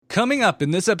Coming up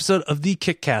in this episode of the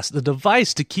Kickcast, the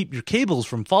device to keep your cables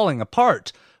from falling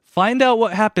apart. Find out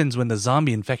what happens when the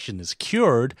zombie infection is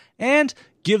cured, and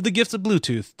give the gifts of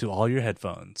Bluetooth to all your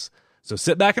headphones. So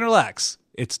sit back and relax.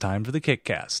 It's time for the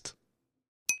Kickcast.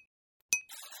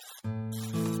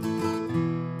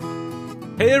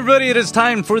 Hey everybody, it is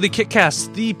time for the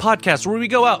Kickcast, the podcast where we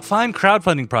go out, find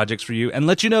crowdfunding projects for you, and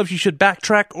let you know if you should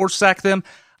backtrack or sack them.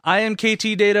 I am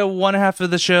KT Data, one half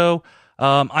of the show.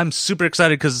 I'm super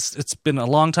excited because it's been a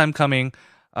long time coming.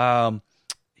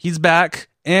 He's back,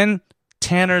 and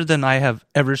tanner than I have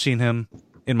ever seen him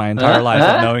in my entire life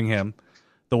of knowing him.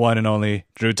 The one and only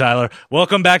Drew Tyler.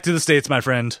 Welcome back to the States, my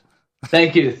friend.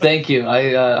 Thank you.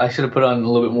 I should have put on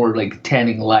a little bit more like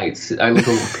tanning lights. I look a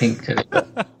little pink today.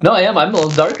 No, I am. I'm a little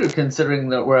darker considering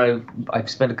that where I've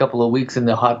spent a couple of weeks in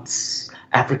the hot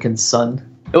African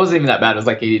sun. It wasn't even that bad. It was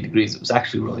like 80 degrees. It was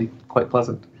actually really quite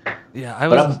pleasant. Yeah,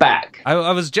 but I'm back.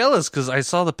 I was jealous because I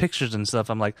saw the pictures and stuff.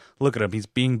 I'm like, look at him. He's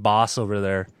being boss over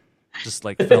there, just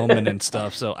like filming and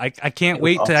stuff. So I can't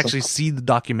wait to actually see the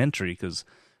documentary because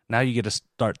now you get to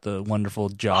start the wonderful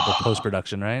job of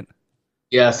post-production, right?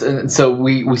 Yes, and so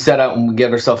we set out and we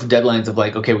gave ourselves deadlines of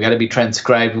like, okay, we got to be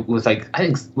transcribed with like, I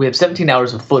think we have 17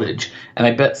 hours of footage, and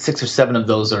I bet 6 or 7 of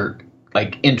those are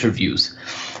like interviews.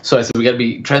 So I said we got to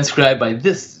be transcribed by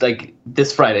this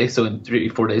Friday, so in 3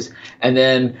 or 4 days, and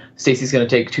then Stacy's going to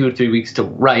take 2 or 3 weeks to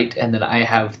write, and then I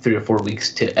have 3 or 4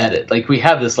 weeks to edit. Like we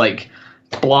have this like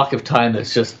block of time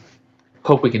that's just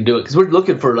hope we can do it because we're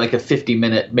looking for like a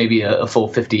 50-minute, maybe a full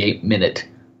 58-minute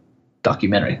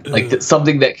documentary, like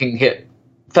something that can hit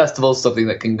festivals, something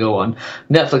that can go on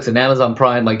Netflix and Amazon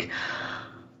Prime. Like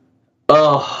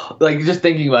just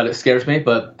thinking about it scares me,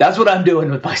 but that's what I'm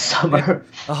doing with my summer.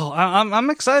 I'm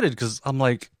excited because I'm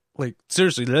like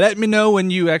seriously, let me know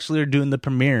when you actually are doing the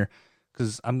premiere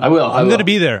because I'm going to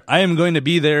be there. I am going to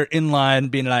be there in line,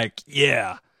 being like,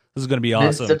 yeah, this is going to be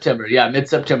awesome.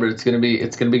 Mid-September. It's going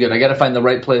to be good. I got to find the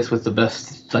right place with the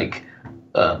best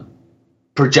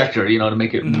projector, to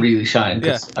make it really shine.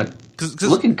 Cause it's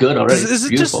looking good already. Is it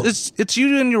beautiful. It's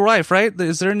you and your wife, right?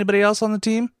 Is there anybody else on the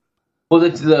team? Well,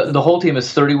 the whole team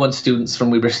is 31 students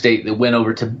from Weber State that went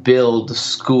over to build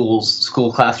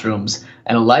school classrooms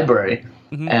and a library.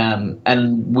 Mm-hmm.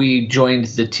 And we joined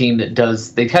the team that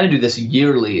they kind of do this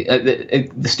yearly.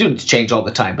 The students change all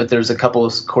the time, but there's a couple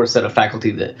of core set of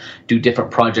faculty that do different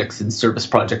projects and service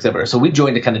projects ever. So we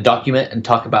joined to kind of document and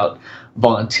talk about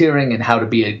volunteering and how to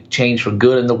be a change for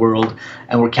good in the world.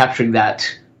 And we're capturing that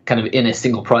kind of in a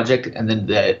single project. And then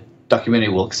the documentary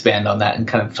will expand on that and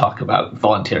kind of talk about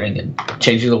volunteering and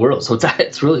changing the world. So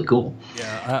it's really cool.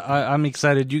 Yeah, I'm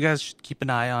excited. You guys should keep an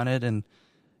eye on it, and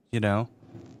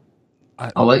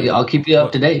I'll keep you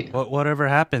up to date. Whatever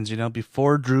happens,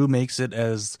 before Drew makes it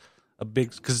as a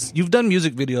big, because you've done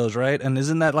music videos, right? And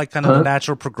isn't that like kind of the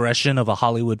natural progression of a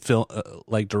Hollywood film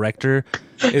director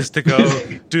is to go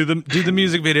do the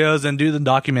music videos and do the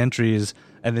documentaries,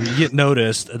 and then you get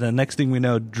noticed, and the next thing we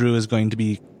know, Drew is going to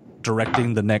be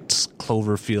directing the next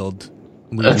Cloverfield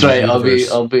movie. That's right.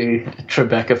 Universe. I'll be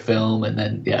Tribeca film, and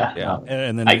then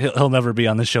and then he'll never be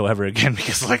on the show ever again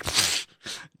because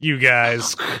you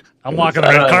guys, I'm walking the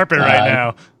red carpet right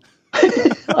now.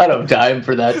 I don't have time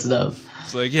for that stuff.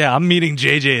 It's like, I'm meeting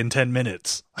JJ in 10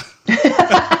 minutes.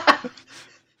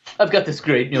 I've got this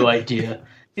great new idea.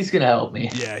 He's gonna help me.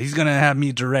 Yeah, he's gonna have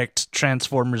me direct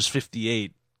Transformers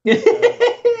 58.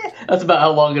 That's about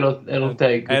how long it'll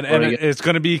take. And it's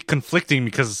going to be conflicting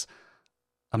because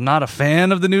I'm not a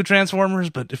fan of the new Transformers,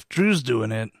 but if Drew's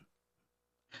doing it,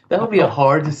 that'll be a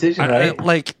hard decision, right?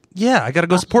 I got to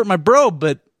go support my bro,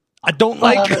 but I don't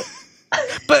like it.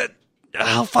 But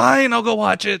fine, I'll go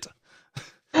watch it.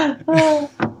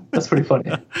 That's pretty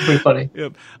funny.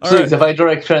 Yep. Please, if I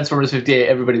direct Transformers 58,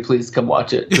 everybody please come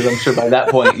watch it, because I'm sure by that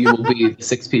point you will be the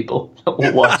 6 people that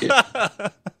will watch it.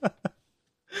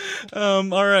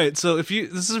 All right. So if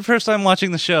this is your first time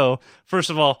watching the show, first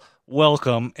of all,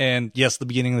 welcome. And yes, the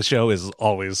beginning of the show is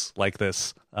always like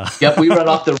this. Yep, we run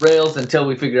off the rails until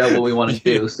we figure out what we want to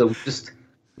do. So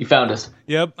you found us.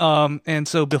 Yep. And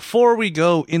so before we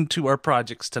go into our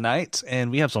projects tonight,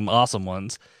 and we have some awesome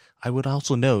ones, I would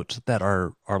also note that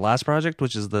our last project,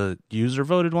 which is the user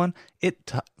voted one,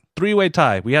 three-way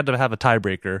tie. We had to have a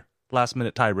tiebreaker.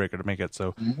 Last-minute tiebreaker to make it,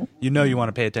 so you want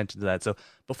to pay attention to that. So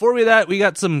before we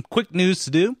got some quick news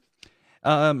to do,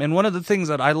 and one of the things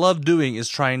that I love doing is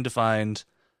trying to find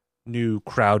new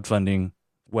crowdfunding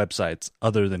websites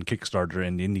other than Kickstarter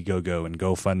and Indiegogo and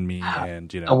GoFundMe,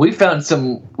 and And we found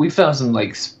some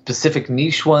like specific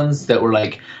niche ones that were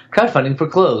like crowdfunding for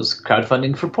clothes,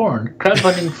 crowdfunding for porn,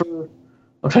 crowdfunding for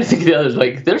I'm trying to think of the others.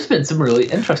 Like, there's been some really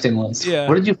interesting ones. Yeah.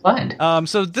 What did you find?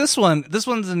 So this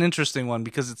one's an interesting one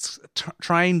because it's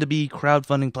trying to be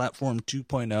crowdfunding platform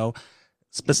 2.0,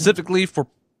 specifically for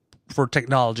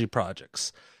technology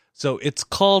projects. So it's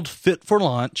called Fit for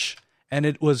Launch, and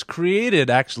it was created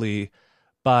actually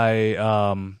by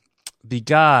the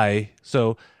guy.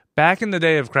 So back in the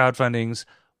day of crowdfundings,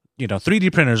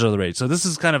 3D printers are the rage. So this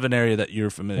is kind of an area that you're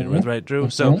familiar with, right, Drew?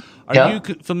 So are you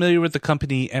familiar with the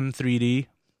company M3D?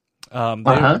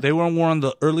 They were one of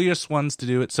the earliest ones to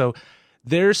do it. So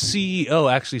their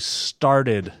CEO actually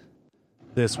started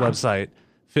this website,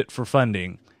 Fit for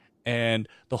Funding. And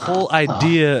the whole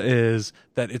idea is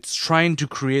that it's trying to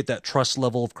create that trust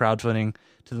level of crowdfunding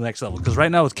to the next level. Because right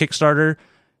now with Kickstarter,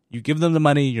 you give them the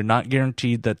money, you're not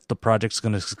guaranteed that the project's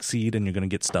going to succeed and you're going to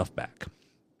get stuff back.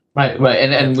 Right.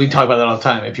 And we talk about that all the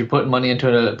time. If you're putting money into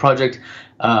a project,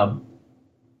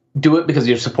 do it because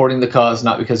you're supporting the cause,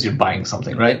 not because you're buying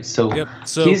something, right? So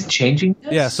he's changing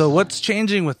this? Yeah, so what's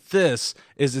changing with this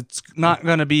is it's not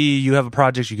going to be you have a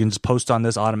project, you can just post on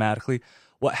this automatically.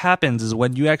 What happens is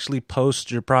when you actually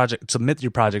post your project, submit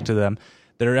your project to them,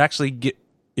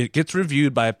 it gets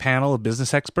reviewed by a panel of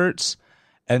business experts,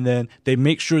 and then they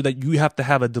make sure that you have to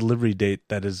have a delivery date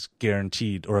that is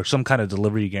guaranteed or some kind of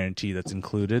delivery guarantee that's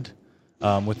included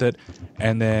with it.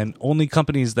 And then only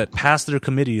companies that pass their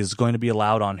committee is going to be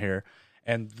allowed on here.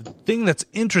 And the thing that's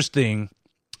interesting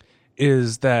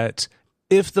is that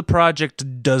if the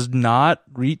project does not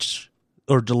reach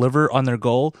or deliver on their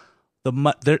goal,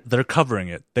 they're covering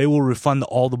it. They will refund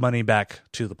all the money back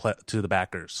to the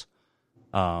backers.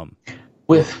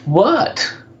 With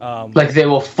what? Like they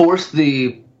will force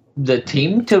the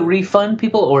team to refund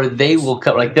people, or they will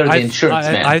cover. Like they're the insurance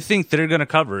net. I think they're going to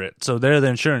cover it, so they're the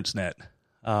insurance net.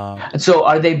 And so,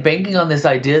 are they banking on this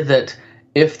idea that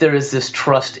if there is this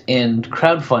trust in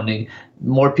crowdfunding,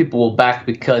 more people will back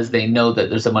because they know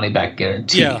that there's a money back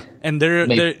guarantee? Yeah, and they're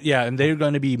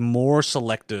going to be more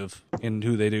selective in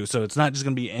who they do. So it's not just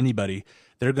going to be anybody.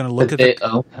 They're going to look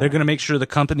they're going to make sure the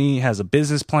company has a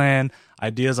business plan,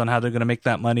 ideas on how they're going to make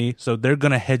that money. So they're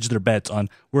going to hedge their bets on,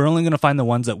 we're only going to find the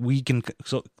ones that we can.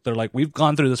 So they're like, we've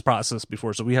gone through this process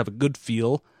before, so we have a good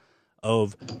feel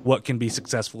of what can be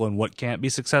successful and what can't be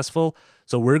successful.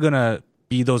 So we're going to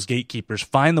be those gatekeepers,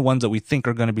 find the ones that we think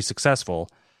are going to be successful,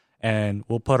 and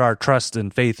we'll put our trust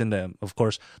and faith in them. Of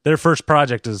course, their first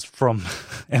project is from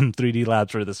M3D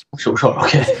Labs for this,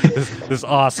 this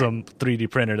awesome 3D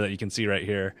printer that you can see right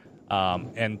here.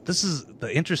 And this is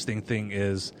the interesting thing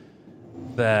is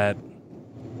that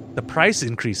the price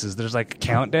increases. There's like a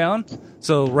countdown.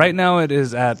 So right now it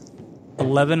is at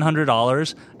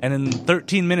 $1,100, and in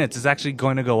 13 minutes it's actually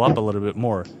going to go up a little bit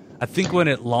more. I think when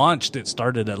it launched, it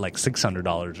started at like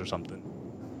 $600 or something.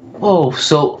 Oh,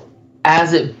 so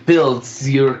as it builds,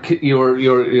 you're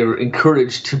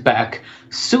encouraged to back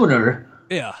sooner.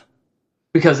 Yeah,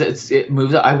 because it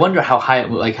moves up. I wonder how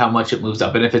high how much it moves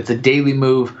up, and if it's a daily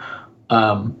move,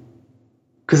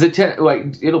 because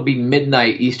it'll be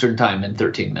midnight Eastern time in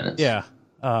 13 minutes. Yeah.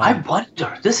 I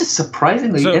wonder. This is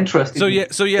surprisingly interesting.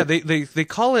 So yeah, they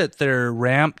call it their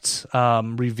ramped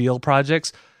reveal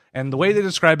projects, and the way they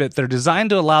describe it, they're designed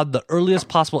to allow the earliest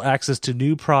possible access to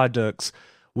new products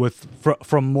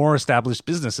from more established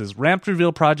businesses. Ramped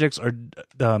reveal projects are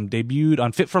debuted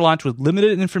on Fit for Launch with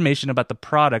limited information about the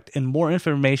product, and more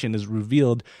information is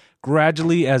revealed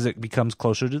gradually as it becomes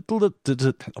closer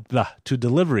to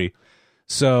delivery.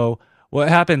 So what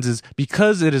happens is,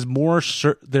 because it is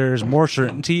there's more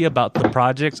certainty about the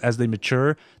projects as they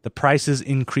mature, the prices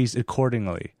increase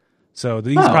accordingly. So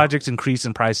these projects increase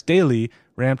in price daily.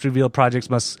 Ramped reveal projects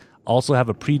must also have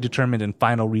a predetermined and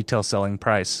final retail selling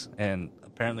price, and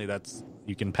apparently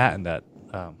you can patent that.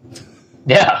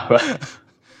 Yeah.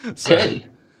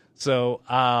 So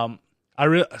I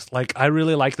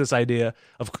really like this idea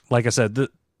of, like I said,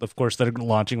 of course they're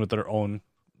launching with their own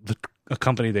a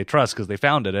company they trust because they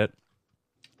founded it.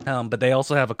 But they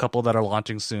also have a couple that are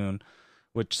launching soon,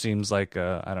 which seems like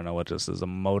I don't know what this is, a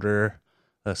motor,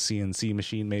 a CNC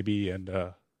machine maybe,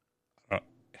 and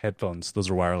headphones. Those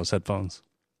are wireless headphones.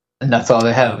 And that's all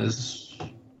they have is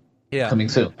coming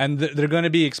soon. And they're going to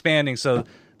be expanding. So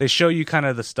they show you kind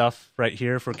of the stuff right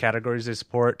here for categories they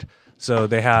support. So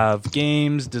they have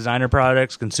games, designer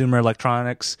products, consumer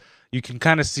electronics. You can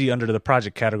kind of see under the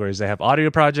project categories. They have audio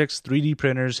projects, 3D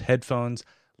printers, headphones,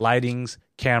 lightings,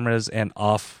 cameras, and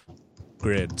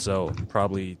off-grid. So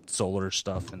probably solar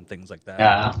stuff and things like that.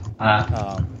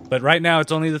 Yeah. But right now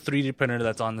it's only the 3D printer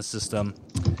that's on the system.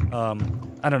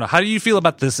 I don't know. How do you feel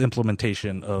about this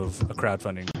implementation of a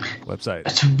crowdfunding website?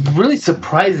 It's really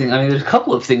surprising. I mean, there's a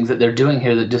couple of things that they're doing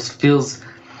here that just feels...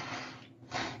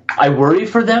 I worry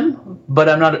for them, but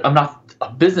I'm not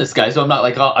a business guy, so I'm not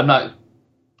like, I'm not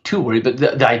too worried. But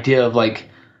the idea of like,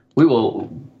 we'll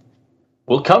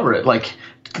cover it, like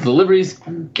deliveries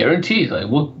guaranteed, like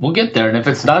we'll get there, and if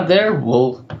it's not there,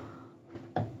 we'll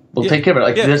take care of it.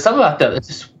 Like there's something about that. It's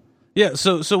just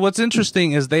So what's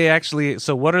interesting is they actually.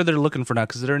 So what are they looking for now?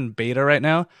 Because they're in beta right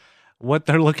now. What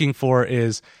they're looking for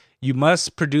is you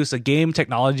must produce a game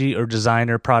technology or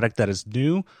designer product that is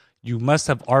new. You must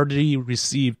have already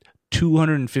received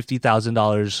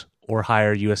 $250,000 or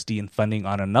higher USD in funding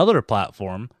on another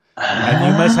platform, and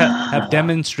you must have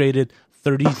demonstrated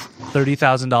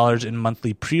 $30,000 in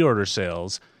monthly pre-order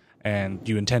sales, and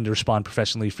you intend to respond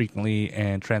professionally, frequently,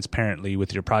 and transparently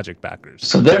with your project backers.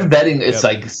 So they're vetting. It's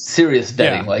like serious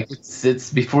vetting. Yeah. Like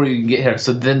it's before you can get here.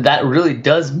 So then that really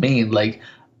does mean like,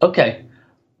 okay,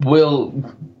 we'll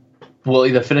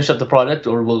either finish up the product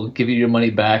or we'll give you your money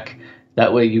back.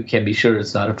 That way you can be sure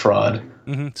it's not a fraud.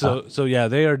 Mm-hmm. So yeah,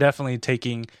 they are definitely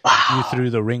taking you through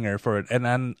the ringer for it. And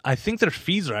then I think their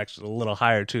fees are actually a little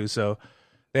higher too. So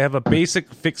they have a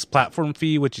basic fixed platform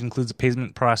fee, which includes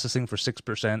payment processing for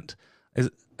 6%.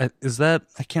 Is that,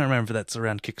 I can't remember if that's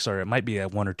around Kickstarter. It might be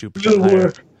at 1 or 2%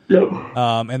 higher. Yep.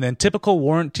 And then typical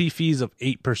warranty fees of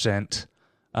 8%,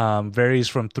 varies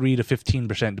from 3 to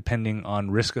 15% depending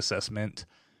on risk assessment.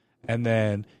 And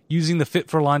then using the Fit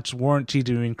for Launch warranty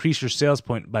to increase your sales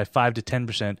point by 5 to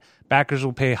 10%, backers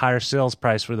will pay higher sales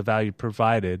price for the value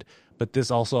provided, but this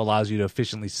also allows you to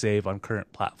efficiently save on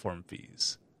current platform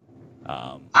fees.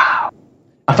 Wow. I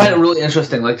find it really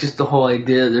interesting, like just the whole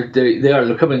idea.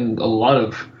 They're coming a lot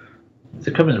of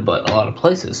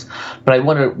places, but I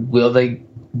wonder, will they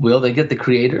get the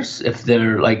creators if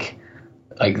they're like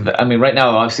I mean, right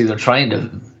now obviously they're trying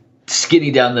to skinny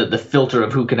down the filter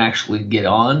of who can actually get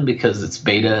on because it's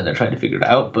beta and they're trying to figure it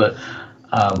out. But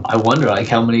I wonder like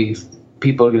how many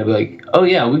people are going to be like, oh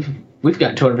yeah, we've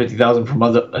got 250,000 from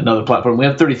another platform. We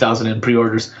have 30,000 in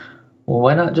pre-orders. Well,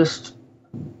 why not just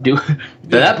do at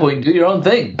that point do your own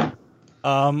thing?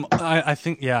 I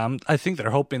think I think they're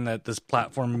hoping that this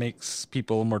platform makes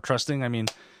people more trusting. I mean,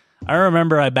 I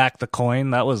remember I backed the coin.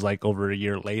 That was like over a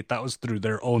year late. That was through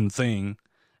their own thing.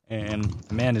 And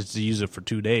managed to use it for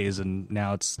 2 days, and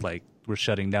now it's like we're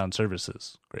shutting down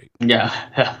services. Great.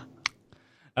 Yeah.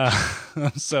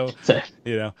 So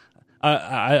you know,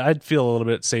 I'd feel a little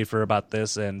bit safer about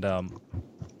this, and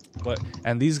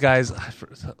these guys.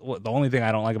 The only thing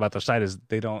I don't like about their site is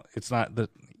it's not the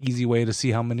easy way to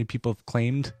see how many people have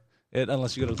claimed it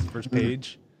unless you go to the first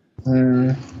page.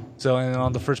 So, and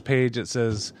on the first page it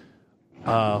says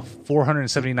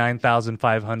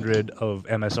 479,500 of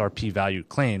MSRP value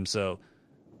claims. So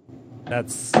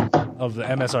that's of the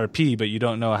MSRP, but you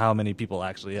don't know how many people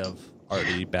actually have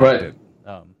already backed it.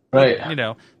 Right. You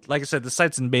know, like I said, the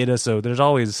site's in beta, so there's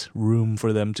always room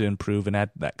for them to improve and add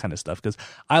that kind of stuff. Because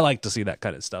I like to see that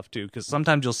kind of stuff too. Because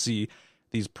sometimes you'll see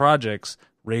these projects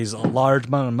raise a large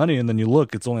amount of money, and then you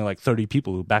look, it's only like 30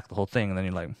 people who back the whole thing, and then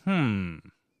you're like,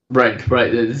 Right.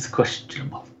 This is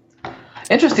questionable.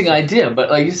 Interesting idea,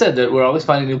 but like you said, that we're always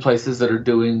finding new places that are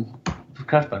doing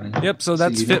crowdfunding. Yep. So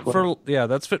that's Fit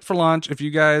for Launch. If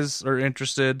you guys are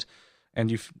interested and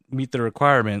you meet the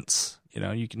requirements, you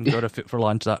know, you can go to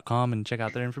fitforlaunch.com and check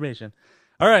out their information.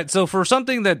 All right. So for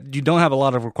something that you don't have a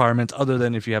lot of requirements, other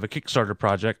than if you have a Kickstarter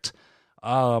project,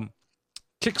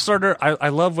 Kickstarter, I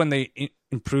love when they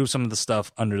improve some of the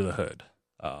stuff under the hood,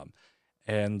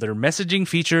 and their messaging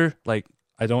feature, like.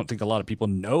 I don't think a lot of people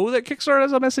know that Kickstarter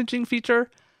has a messaging feature.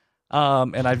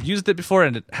 And I've used it before,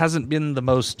 and it hasn't been the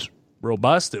most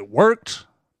robust. It worked,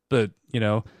 but, you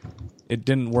know, it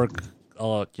didn't work,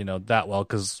 that well,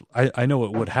 because I know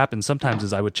what would happen sometimes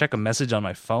is I would check a message on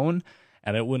my phone,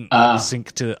 and it wouldn't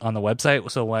sync on the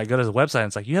website. So when I go to the website,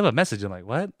 it's like, you have a message. I'm like,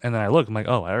 what? And then I look, I'm like,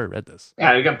 oh, I already read this.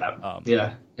 Yeah, I got that.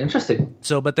 Yeah, interesting.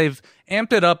 So, but they've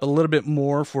amped it up a little bit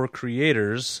more for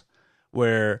creators,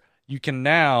 where you can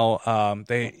now,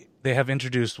 they have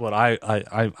introduced what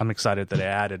I'm excited that they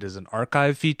added is an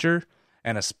archive feature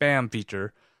and a spam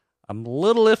feature. I'm a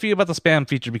little iffy about the spam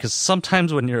feature because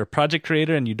sometimes when you're a project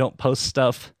creator and you don't post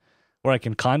stuff where I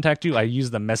can contact you, I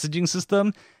use the messaging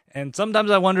system, and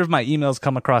sometimes I wonder if my emails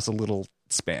come across a little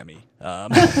spammy.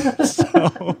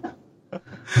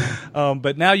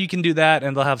 But now you can do that,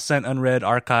 and they'll have sent unread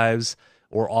archives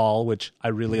or all, which I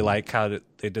really like how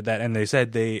they did that. And they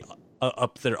said they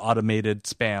up their automated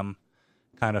spam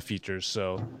kind of features.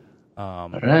 So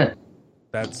all right.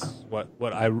 That's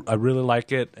what I really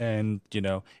like it. And, you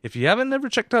know, if you haven't ever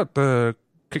checked out the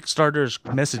Kickstarter's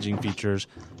messaging features,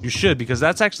 you should, because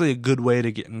that's actually a good way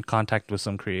to get in contact with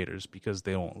some creators because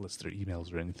they won't list their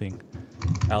emails or anything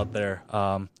out there.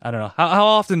 I don't know. How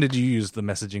often did you use the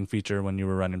messaging feature when you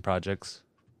were running projects?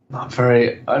 Not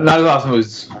as often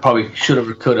as probably should have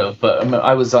or could have, but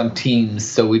I was on Teams,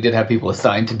 so we did have people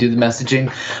assigned to do the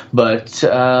messaging. But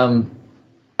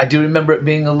I do remember it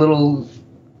being a little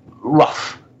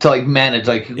rough to like manage,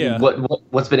 like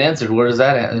what's been answered, where is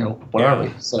that at? Where are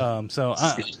we? So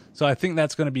I think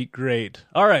that's going to be great.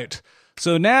 All right,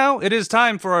 so now it is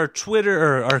time for our Twitter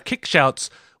or our kick shouts,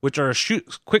 which are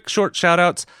quick short shout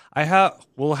outs.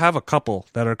 We'll have a couple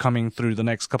that are coming through the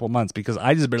next couple months because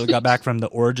I just barely got back from the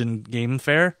Origin Game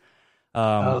Fair.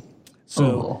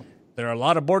 There are a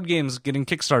lot of board games getting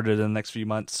kickstarted in the next few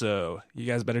months, so you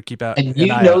guys better keep out. And you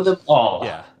know them all.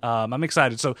 Yeah, I'm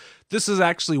excited. So this is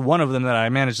actually one of them that I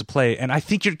managed to play, and I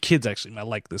think your kids actually might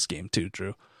like this game too,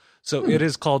 Drew. So it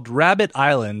is called Rabbit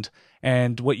Island,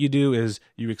 and what you do is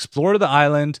you explore the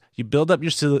island, you build up your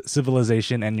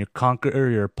civilization, and you conquer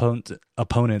your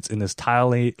opponents in this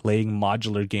tile-laying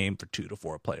modular game for 2 to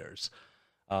 4 players.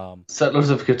 Settlers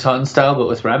of Catan style, but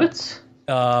with rabbits?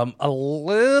 A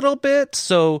little bit.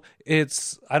 So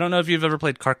I don't know if you've ever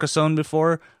played Carcassonne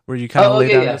before, where you kind of lay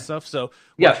down this stuff. So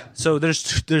So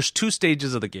there's 2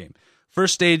 stages of the game.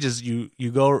 First stage is you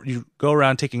go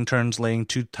around taking turns laying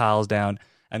 2 tiles down,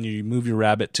 and you move your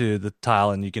rabbit to the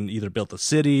tile, and you can either build a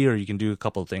city or you can do a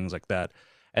couple of things like that.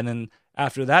 And then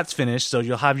after that's finished, so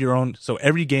you'll have your own. So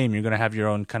every game you're going to have your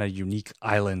own kind of unique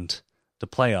island to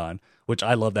play on, which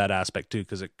I love that aspect too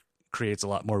because it creates a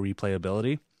lot more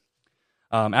replayability.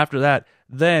 After that,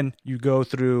 then you go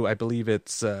through, I believe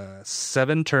it's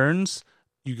 7 turns.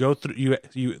 You go through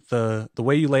the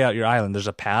way you lay out your island. There's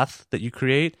a path that you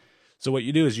create. So what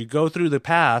you do is you go through the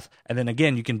path, and then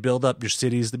again you can build up your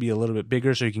cities to be a little bit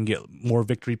bigger, so you can get more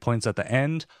victory points at the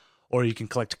end, or you can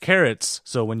collect carrots.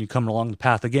 So when you come along the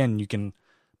path again, you can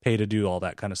pay to do all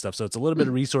that kind of stuff. So it's a little bit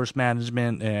of resource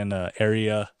management and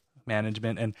area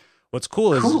management. And what's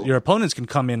cool is your opponents can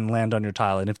come in and land on your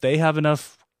tile, and if they have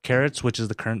enough carrots, which is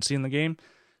the currency in the game,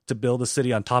 to build a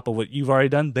city on top of what you've already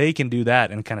done, they can do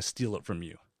that and kind of steal it from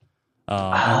you.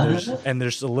 And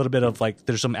there's a little bit of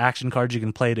there's some action cards you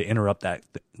can play to interrupt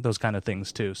those kind of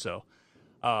things too. So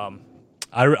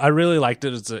I really liked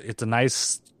it. It's a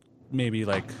nice, maybe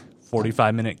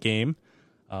 45-minute game.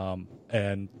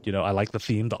 And I like the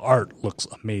theme. The art looks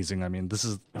amazing. I mean,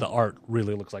 the art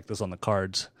really looks like this on the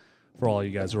cards. For all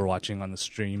you guys who are watching on the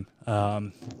stream,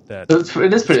 it is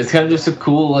pretty. It's kind of just a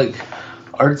cool,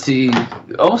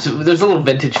 artsy. Almost, there's a little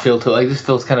vintage feel to it. This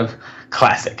feels kind of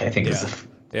classic. I think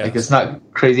it's not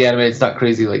crazy animated. It's not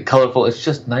crazy colorful. It's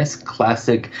just nice,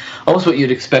 classic, almost what you'd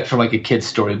expect from a kid's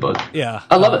storybook. Yeah,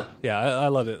 I love it. Yeah, I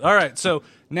love it. All right, so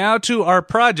now to our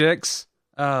projects.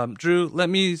 Drew, let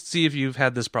me see if you've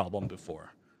had this problem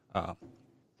before.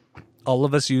 All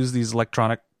of us use these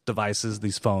electronic devices,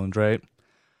 these phones, right?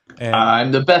 And,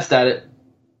 I'm the best at it.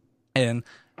 And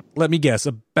let me guess,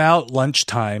 about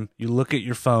lunchtime, you look at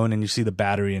your phone and you see the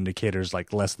battery indicators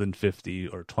less than 50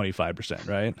 or 25%,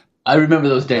 right? I remember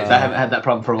those days. I haven't had that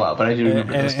problem for a while, but I do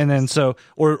remember those. And then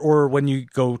or when you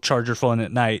go charge your phone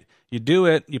at night, you do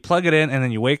it, you plug it in, and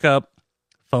then you wake up,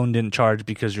 phone didn't charge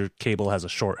because your cable has a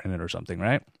short in it or something,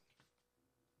 right?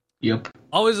 Yep.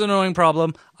 Always an annoying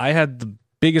problem. I had the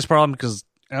biggest problem because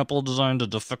Apple designed a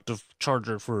defective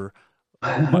charger for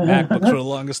my MacBook for the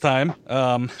longest time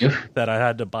that I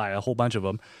had to buy a whole bunch of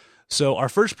them. So our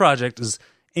first project is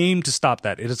aimed to stop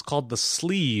that. It is called the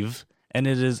sleeve, and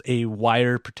it is a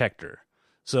wire protector.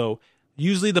 So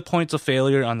usually the points of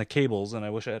failure on the cables, and I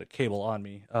wish I had a cable on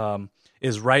me,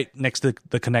 is right next to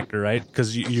the connector, right?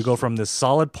 Because you go from this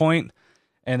solid point,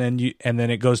 and then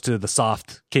it goes to the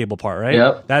soft cable part, right?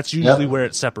 Yep. That's usually where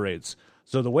it separates.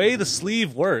 So the way the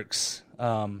sleeve works,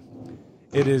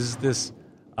 it is this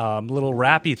little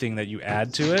wrappy thing that you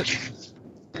add to it.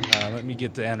 Let me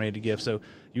get the animated GIF. So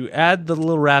you add the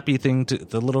little wrappy thing to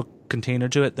the little container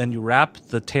to it, then you wrap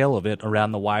the tail of it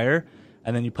around the wire,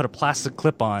 and then you put a plastic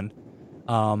clip on,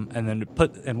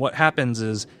 and what happens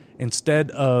is instead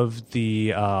of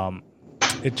the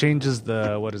it changes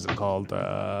the, what is it called,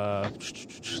 the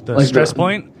stress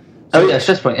point.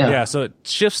 Stress point. Yeah. So it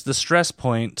shifts the stress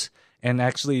point. And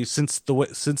actually, since the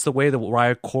way the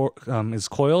wire is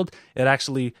coiled, it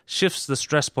actually shifts the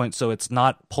stress point, so it's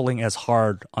not pulling as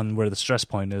hard on where the stress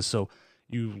point is. So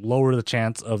you lower the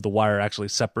chance of the wire actually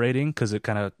separating because it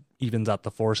kind of evens out the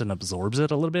force and absorbs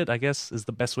it a little bit, I guess, is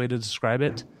the best way to describe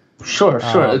it. Sure.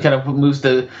 It kind of moves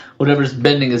whatever's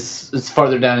bending is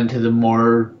farther down into the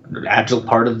more agile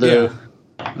part of the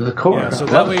core. Yeah, so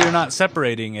that way you're not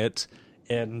separating it,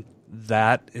 and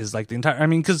that is like the entire. I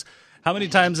mean, because how many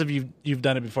times have you've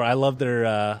done it before? I love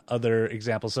their other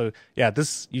examples. So yeah,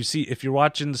 this you see if you're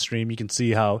watching the stream, you can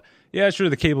see how sure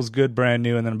the cable's good, brand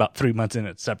new, and then about 3 months in,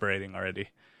 it's separating already.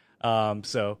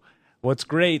 So what's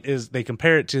great is they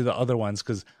compare it to the other ones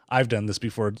because I've done this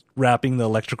before, wrapping the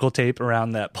electrical tape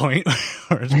around that point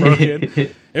where it's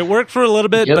broken. It worked for a little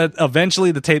bit, but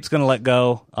eventually the tape's going to let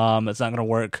go. It's not going to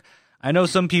work. I know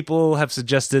some people have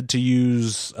suggested to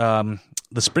use the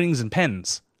springs and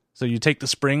pens. So you take the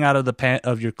spring out of the pen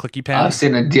of your clicky pen. I've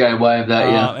seen a DIY of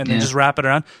that, and then just wrap it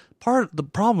around. The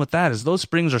problem with that is those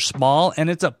springs are small, and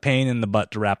it's a pain in the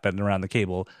butt to wrap it around the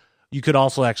cable. You could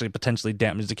also actually potentially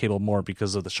damage the cable more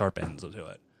because of the sharp ends to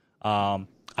it.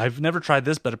 I've never tried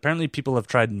this, but apparently people have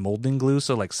tried molding glue,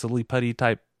 so like silly putty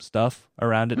type stuff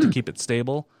around it to keep it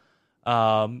stable.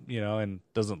 And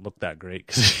doesn't look that great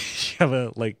because you have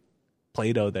a like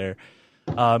Play-Doh there.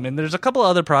 And there's a couple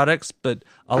other products, but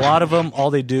a lot of them,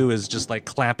 all they do is just like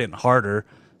clamp it harder.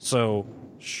 So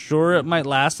sure, it might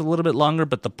last a little bit longer,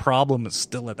 but the problem is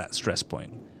still at that stress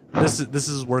point. This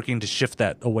is working to shift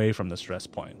that away from the stress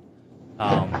point.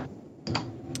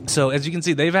 So as you can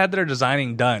see, they've had their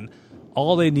designing done.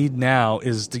 All they need now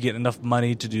is to get enough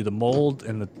money to do the mold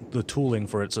and the tooling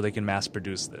for it so they can mass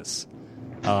produce this.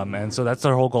 And so that's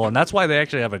their whole goal. And that's why they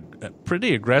actually have a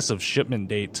pretty aggressive shipment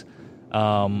date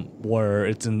where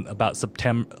it's in about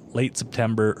late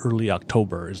September, early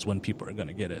October is when people are going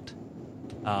to get it.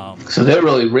 So they're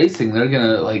really racing. They're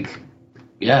going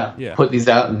to put these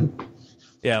out.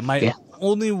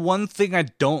 Only one thing I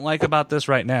don't like about this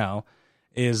right now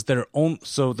is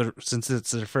since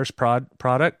it's their first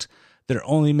product, they're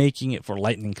only making it for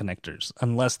lightning connectors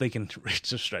unless they can reach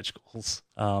their stretch goals.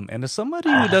 And as somebody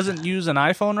who doesn't use an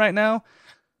iPhone right now,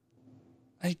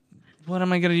 what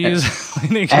am I going to use?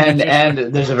 and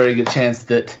there's a very good chance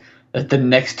that the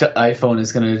next iPhone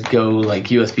is going to go like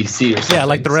USB-C or something. Yeah,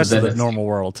 like the rest of the normal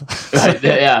world. Right,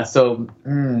 yeah, so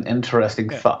interesting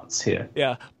thoughts here.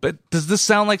 Yeah, but does this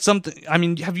sound like something... I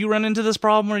mean, have you run into this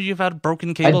problem where you've had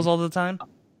broken cables all the time?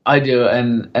 I do,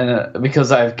 and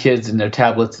because I have kids and their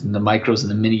tablets and the micros and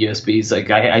the mini USBs,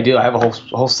 like I have a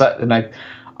whole set, and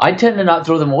I tend to not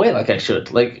throw them away like I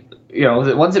should. Like,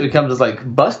 once it becomes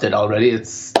like busted already,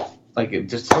 it's like it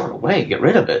just throw it away, get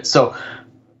rid of it. So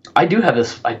I do have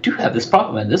this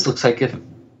problem, and this looks like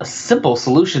a simple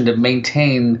solution to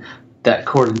maintain that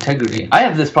cord integrity. I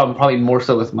have this problem probably more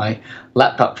so with my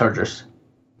laptop chargers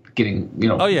getting,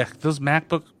 Oh yeah, those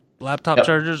MacBook laptop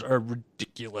chargers are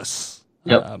ridiculous.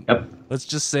 Let's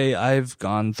just say I've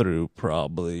gone through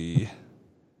probably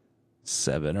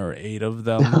 7 or 8 of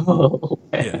them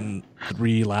in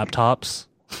 3 laptops.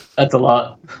 That's a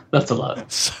lot.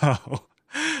 So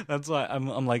that's why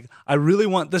I'm like, I really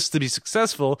want this to be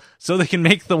successful so they can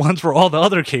make the ones for all the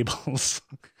other cables.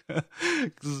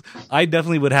 Because I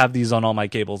definitely would have these on all my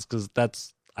cables because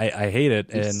I hate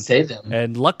it. And save them.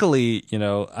 And luckily,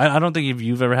 I don't think if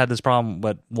you've ever had this problem,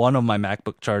 but one of my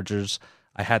MacBook chargers,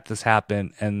 I had this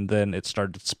happen, and then it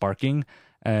started sparking,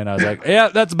 and I was like, yeah,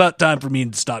 that's about time for me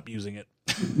to stop using it.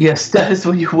 Yes, that is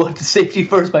when you want the safety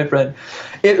first, my friend.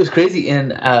 It was crazy.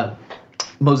 In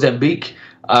Mozambique,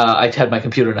 I had my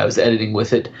computer, and I was editing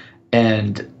with it,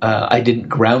 and I didn't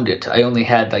ground it. I only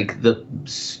had like the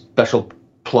special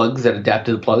plugs that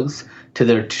adapted the plugs to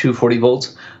their 240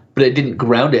 volts, but it didn't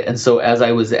ground it. And so as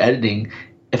I was editing,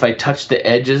 if I touched the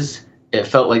edges, it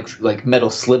felt like metal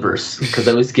slivers because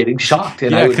I was getting shocked.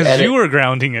 And because you were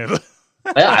grounding it.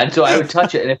 Yeah, and so I would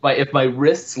touch it, and if my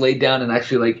wrists laid down and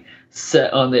actually like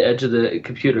set on the edge of the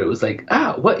computer, it was like,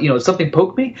 what? Something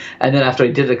poked me. And then after I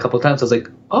did it a couple of times, I was like,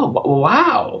 oh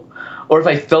wow. Or if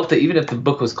I felt it, even if the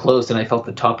book was closed and I felt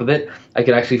the top of it, I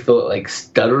could actually feel it like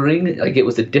stuttering, like it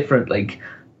was a different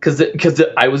because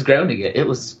I was grounding it. It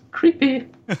was creepy.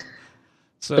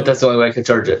 But that's the only way I could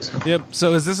charge it. Yep.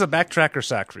 So is this a backtrack or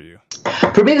sack for you?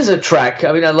 For me, this is a track.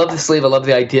 I mean, I love the sleeve. I love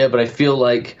the idea, but I feel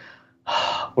like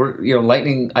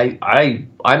Lightning.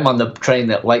 I'm on the train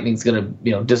that Lightning's going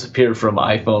to disappear from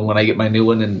iPhone when I get my new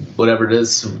one in whatever it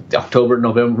is, October,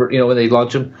 November. When they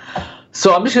launch them.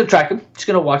 So I'm just going to track them. Just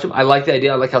going to watch them. I like the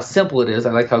idea. I like how simple it is.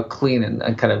 I like how clean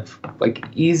and kind of like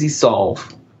easy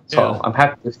solve. So I'm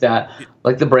happy with that. I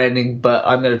like the branding, but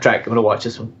I'm going to track. I'm going to watch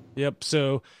this one. Yep.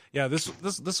 So yeah, this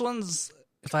one's.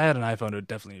 If I had an iPhone, it would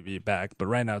definitely be back. But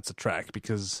right now, it's a track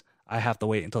because I have to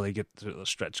wait until they get to the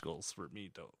stretch goals for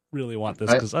me to really want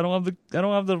this because I don't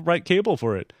have the right cable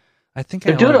for it. I think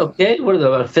they're doing okay. What are they,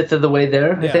 about a fifth of the way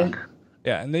there? I think.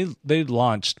 Yeah, and they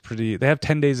launched pretty. They have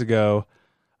 10 days ago.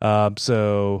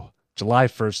 So July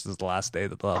 1st is the last day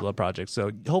of the project.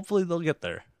 So hopefully they'll get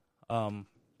there. They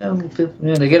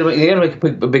gotta make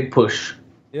a big push.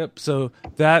 Yep. So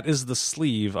that is the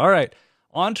sleeve. All right.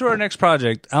 On to our next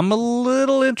project. I'm a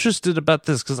little interested about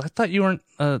this because I thought you weren't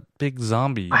a big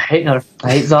zombie. I hate horror.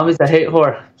 I hate zombies. I hate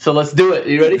horror. So let's do it.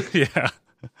 You ready? Yeah.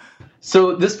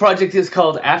 So this project is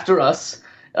called After Us,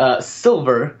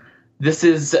 Silver. This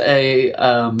is a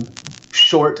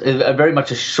very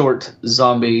much a short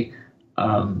zombie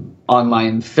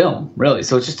online film, really.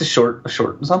 So it's just a short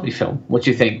zombie film. What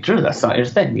you think, Drew? That's not your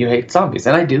thing. You hate zombies,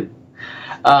 and I do.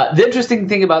 The interesting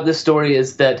thing about this story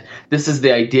is that this is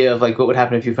the idea of like what would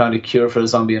happen if you found a cure for a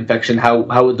zombie infection.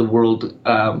 How would the world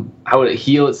how would it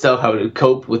heal itself? How would it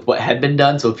cope with what had been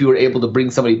done? So if you were able to bring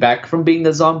somebody back from being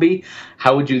a zombie,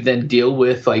 how would you then deal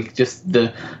with like just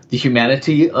the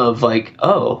humanity of like,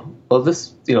 oh, well,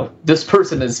 this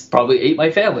person has probably ate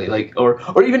my family, like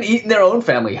or even eaten their own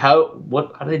family. How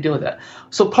do they deal with that?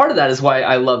 So part of that is why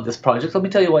I love this project. Let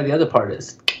me tell you why the other part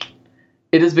is.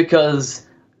 It is because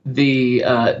the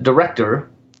director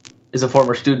is a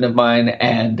former student of mine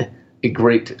and a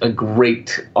great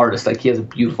artist. Like, he has a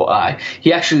beautiful eye.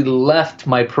 He actually left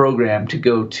my program to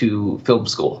go to film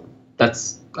school.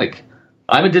 That's like,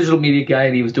 I'm a digital media guy,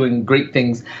 and he was doing great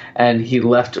things, and he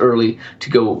left early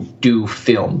to go do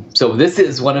film. So this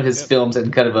is one of his films,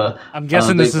 and kind of a. I'm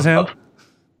guessing this is him.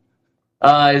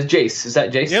 Is Jace? Is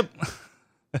that Jace? Yep.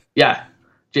 Yeah,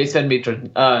 Jace Van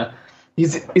Meteren.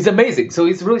 He's amazing. So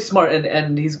he's really smart,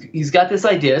 and he's got this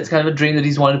idea. It's kind of a dream that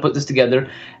he's wanted to put this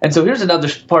together. And so here's another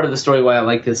part of the story why I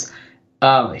like this.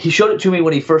 He showed it to me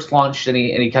when he first launched, and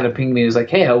he kind of pinged me. He was like,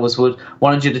 "Hey, I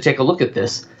wanted you to take a look at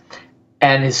this."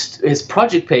 And his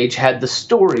project page had the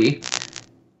story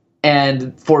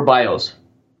and 4 bios,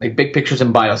 like big pictures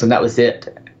and bios, and that was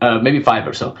it. Maybe 5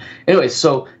 or so. Anyway,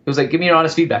 so he was like, "Give me your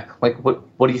honest feedback. Like,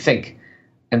 what do you think?"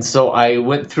 And so I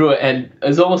went through it, and it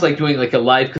was almost like doing like a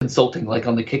live consulting, like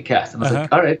on the KickCast. And I was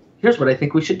like, all right, here's what I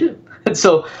think we should do. And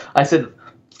so I said,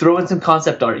 throw in some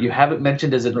concept art. You have it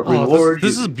mentioned as a reward.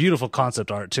 This is beautiful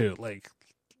concept art too. Like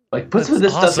put some of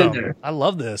this stuff in there. I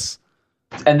love this.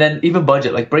 And then even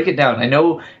budget, like break it down. I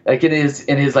know like in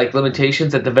his like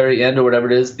limitations at the very end or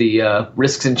whatever it is, the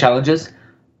risks and challenges,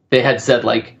 they had said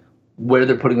like where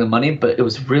they're putting the money, but it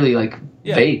was really like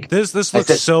vague. This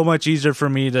looks so much easier for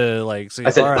me to like see. I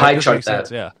said pie chart that.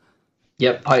 Sense. Yeah.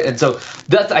 Yep. And so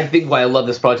that's, I think, why I love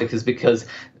this project, is because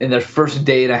in their first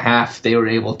day and a half, they were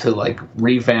able to like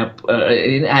revamp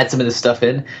and add some of this stuff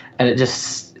in, and it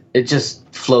just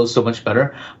flows so much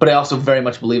better. But I also very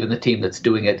much believe in the team that's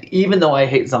doing it. Even though I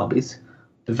hate zombies,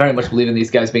 I very much believe in these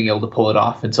guys being able to pull it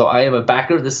off. And so I am a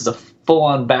backer. This is a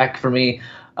full-on back for me.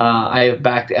 I have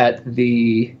backed at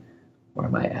the... Where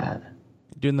am I at?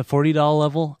 Doing the $40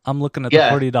 level? I'm looking at the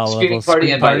 $40 level.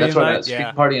 Party invite. That's where I'm at.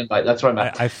 Street party invite. That's where I'm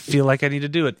at. I feel like I need to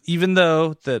do it, even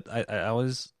though that I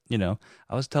always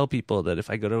tell people that if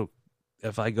I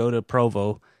go to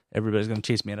Provo, everybody's going to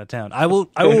chase me out of town. I will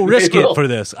risk it for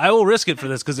this. I will risk it for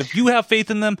this, because if you have faith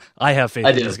in them, I have faith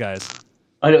in these guys.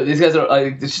 I know these guys are.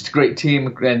 It's just a great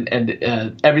team,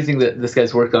 and everything that this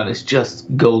guy's worked on is just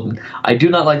golden. I do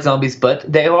not like zombies,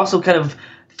 but they also kind of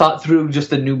thought through just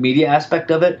the new media aspect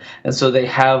of it, and so they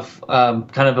have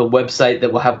kind of a website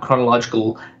that will have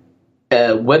chronological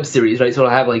web series, right? So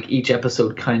it'll have like each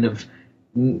episode kind of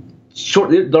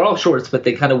short. They're all shorts, but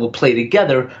they kind of will play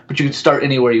together. But you can start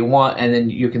anywhere you want, and then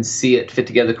you can see it fit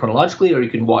together chronologically, or you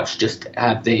can watch just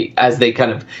as they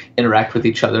kind of interact with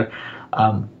each other.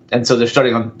 And so they're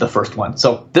starting on the first one.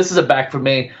 So this is a back for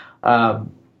me. I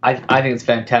think it's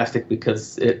fantastic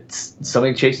because it's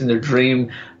somebody chasing their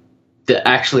dream that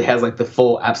actually has like the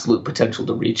full absolute potential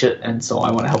to reach it, and so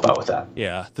I want to help out with that.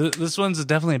 Yeah, this one's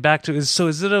definitely back to. So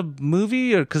is it a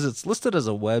movie, or because it's listed as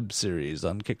a web series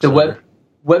on Kickstarter? The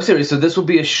web series. So this will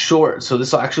be a short. So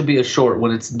this will actually be a short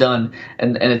when it's done,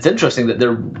 and it's interesting that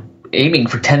they're aiming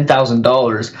for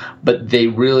 $10,000, but they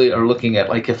really are looking at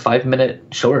like a 5-minute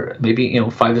short, maybe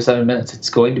 5 to 7 minutes. It's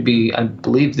going to be, I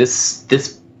believe, this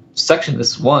section,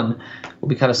 this one, will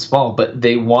be kind of small, but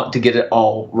they want to get it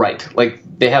all right. Like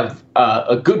they have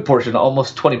a good portion,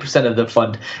 almost 20% of the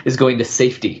fund is going to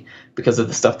safety because of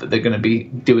the stuff that they're going to be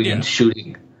doing and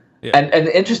shooting. Yeah. And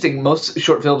interesting, most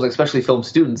short films, especially film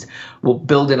students, will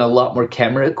build in a lot more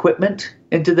camera equipment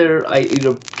into their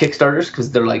Kickstarters,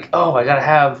 because they're like, oh, I gotta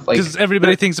have like, because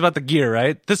everybody thinks about the gear,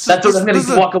 right? That's what I'm gonna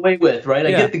walk away with, right?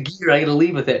 I get the gear, I gotta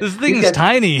leave with it. This thing is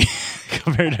tiny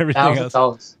compared to everything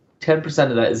else. 10%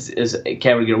 of that is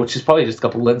camera gear, which is probably just a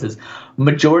couple lenses.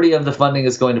 Majority of the funding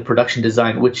is going to production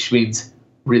design, which means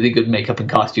really good makeup and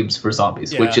costumes for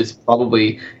zombies, which is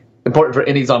probably important for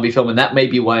any zombie film, and that may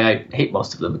be why I hate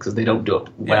most of them, because they don't do it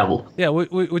well. Yeah,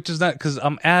 which is not, because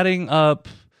I'm adding up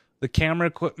the camera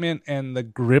equipment and the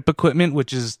grip equipment,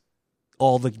 which is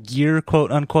all the gear,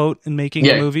 quote unquote, in making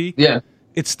a movie,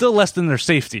 it's still less than their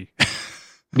safety.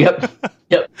 Yep.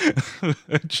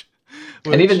 Which,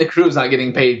 and even the crew's not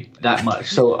getting paid that much,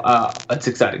 so it's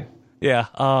exciting. Yeah.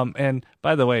 And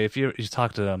by the way, if you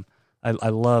talk to them, I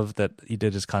love that he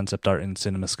did his concept art in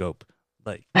CinemaScope.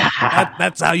 Like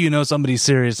that's how you know somebody's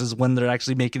serious, is when they're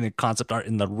actually making the concept art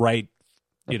in the right,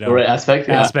 the right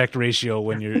aspect ratio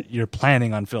when you're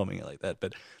planning on filming it like that.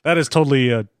 But that is totally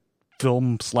a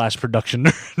film/production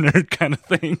nerd kind of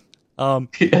thing.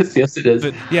 Yes, it is.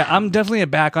 But yeah, I'm definitely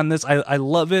back on this. I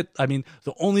love it. I mean,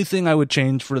 the only thing I would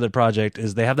change for the project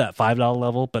is they have that $5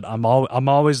 level, but I'm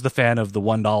always the fan of the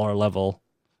 $1 level.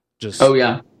 Just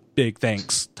big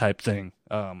thanks type thing.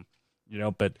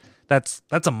 But that's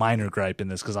a minor gripe in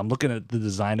this, because I'm looking at the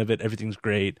design of it. Everything's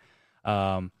great.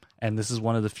 And this is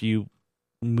one of the few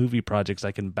movie projects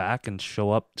I can back and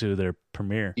show up to their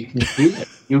premiere. You can do it.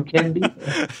 You can do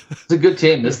it. It's a good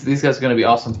team. These guys are going to be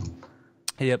awesome.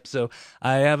 Yep. So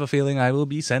I have a feeling I will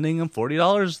be sending them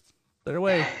 $40 their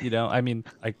way. I mean,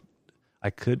 I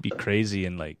could be crazy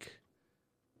and like.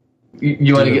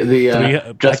 You want to get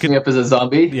the dress me up as a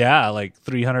zombie? Yeah, like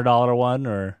 $300 one,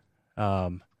 or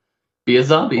be a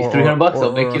zombie. $300.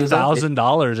 They'll make you a zombie.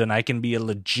 $1,000, and I can be a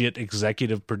legit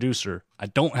executive producer. I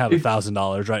don't have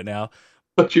 $1,000 right now,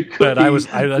 but you could. But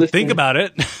I think about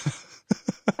it.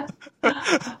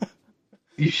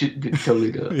 You should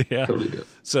totally do it. Yeah. Totally do it.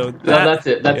 So that's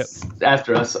it. That's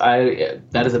after us.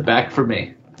 That is a back for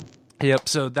me. Yep.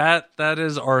 So that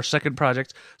is our second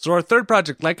project. So our third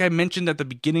project, like I mentioned at the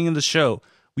beginning of the show,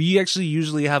 we actually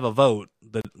usually have a vote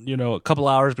that a couple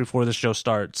hours before the show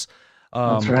starts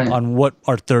on what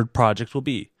our third project will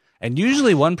be, and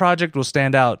usually one project will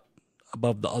stand out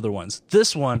above the other ones.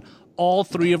 This one, all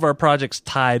three of our projects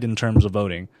tied in terms of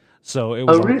voting. So it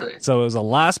was it was a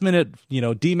last minute,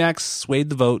 D-Max swayed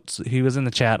the votes. He was in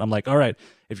the chat. I'm like, all right,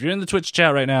 if you're in the Twitch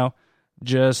chat right now,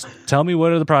 just tell me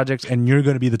what are the projects, and you're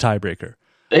going to be the tiebreaker.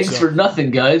 Thanks for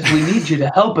nothing, guys. We need you to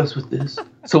help us with this.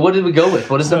 So what did we go with?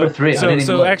 What is number 3?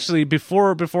 So actually,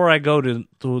 before I go to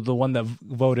the one that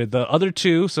voted, the other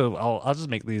two, so I'll just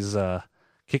make these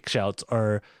kick shouts,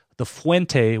 are the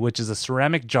Fuente, which is a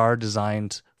ceramic jar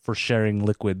designed for sharing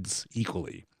liquids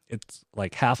equally. It's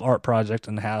like half art project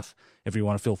and half if you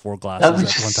want to fill 4 glasses at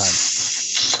one time.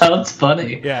 Sounds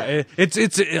funny. Yeah, it's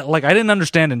like I didn't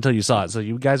understand it until you saw it. So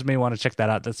you guys may want to check that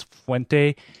out. That's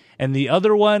Fuente. And the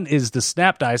other one is the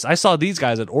Snap Dice. I saw these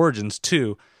guys at Origins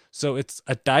too. So it's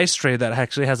a dice tray that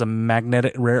actually has a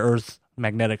rare earth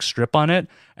magnetic strip on it,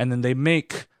 and then they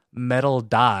make metal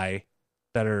die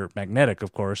that are magnetic,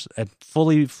 of course, and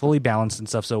fully balanced and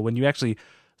stuff. So when you actually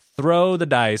throw the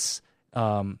dice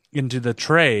into the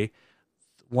tray,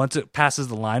 once it passes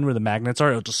the line where the magnets are,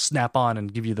 it'll just snap on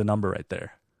and give you the number right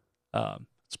there.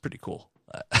 It's pretty cool.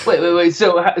 Wait.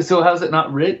 So how's it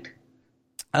not rigged?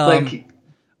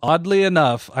 Oddly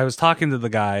enough, I was talking to the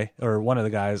guy, or one of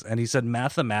the guys, and he said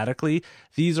mathematically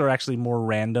these are actually more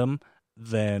random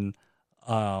than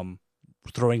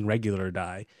throwing regular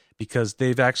die, because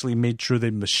they've actually made sure they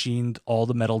machined all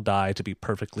the metal die to be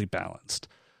perfectly balanced.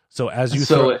 So as you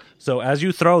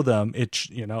throw them, it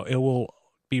will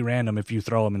be random if you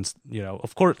throw them, and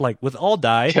of course, like with all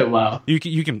die,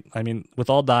 you can. I mean, with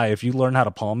all die, if you learn how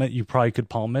to palm it, you probably could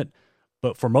palm it.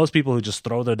 But for most people who just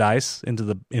throw their dice into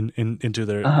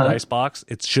their dice box,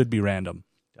 it should be random.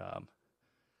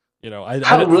 This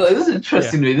is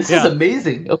interesting to me. This is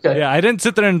amazing. Okay. Yeah, I didn't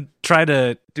sit there and try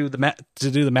to do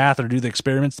the math or do the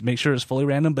experiments to make sure it's fully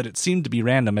random, but it seemed to be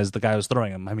random as the guy was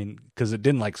throwing them. I mean, because it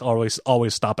didn't like always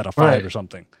stop at a 5 or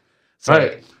something. So,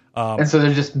 right. And so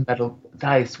they're just metal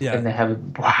dice, and they have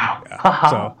wow.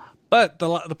 Yeah. But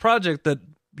the project that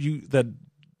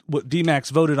what D-Max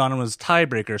voted on was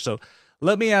tiebreaker. So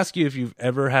let me ask you if you've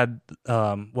ever had.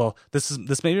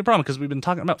 This may be a problem because we've been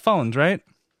talking about phones, right?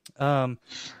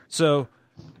 So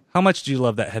how much do you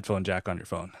love that headphone jack on your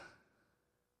phone?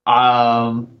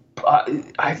 I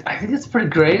think it's pretty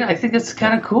great. I think it's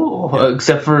kind of cool,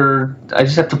 except for I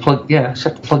just have to plug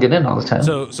it in all the time.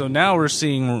 So now we're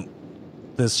seeing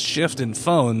this shift in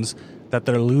phones that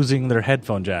they're losing their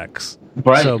headphone jacks.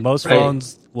 Right. So most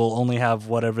phones will only have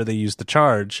whatever they use to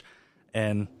charge,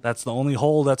 and that's the only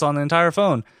hole that's on the entire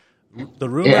phone. The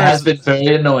rumor it has been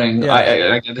very annoying. Yeah.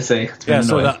 I got to say, it's been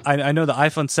annoying. So I know the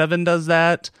iPhone 7 does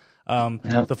that.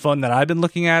 The phone that I've been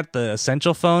looking at, the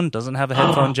Essential phone, doesn't have a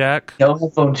headphone jack. No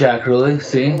headphone jack, really?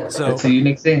 See, so it's a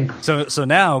unique thing. So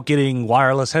now getting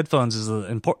wireless headphones is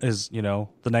the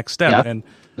next step, and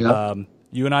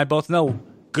you and I both know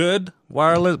good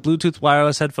Bluetooth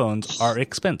wireless headphones are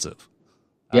expensive.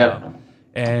 Yeah,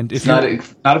 and if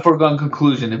it's not a foregone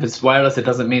conclusion. If it's wireless, it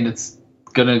doesn't mean it's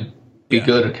gonna be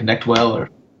good or connect well. Or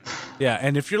yeah,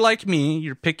 and if you're like me,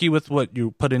 you're picky with what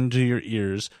you put into your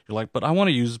ears. You're like, but I want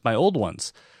to use my old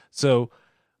ones. So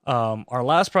our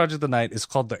last project of the night is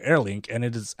called the AirLink, and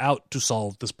it is out to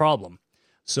solve this problem.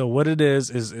 So what it is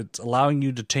it's allowing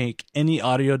you to take any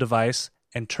audio device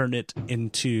and turn it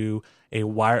into a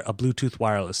Bluetooth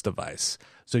wireless device.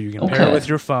 So you can pair it with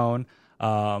your phone,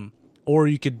 or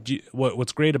you could.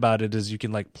 What's great about it is you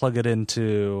can like plug it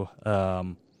into,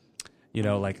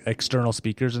 like external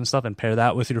speakers and stuff, and pair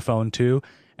that with your phone too.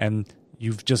 And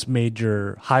you've just made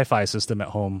your hi-fi system at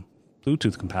home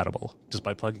Bluetooth compatible just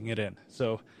by plugging it in.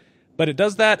 So, but it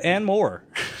does that and more.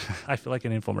 I feel like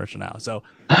an infomercial now. So,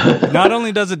 not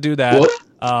only does it do that,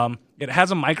 it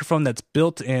has a microphone that's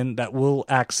built in that will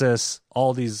access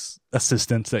all these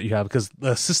assistants that you have, because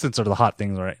the assistants are the hot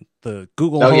things, right? The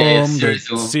Google Home, the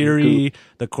Siri,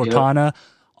 the Cortana.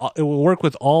 Yep. It will work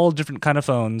with all different kind of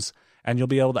phones, and you'll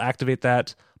be able to activate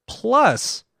that.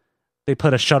 Plus, they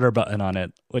put a shutter button on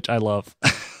it, which I love.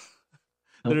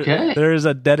 There is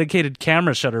a dedicated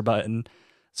camera shutter button.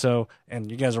 So,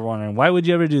 and you guys are wondering, why would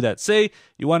you ever do that? Say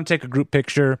you want to take a group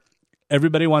picture,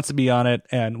 everybody wants to be on it,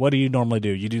 and what do you normally do?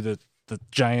 You do the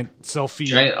giant selfie.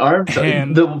 Giant arm?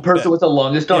 The person with the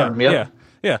longest arm, Yeah.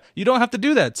 You don't have to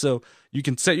do that. So you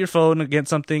can set your phone against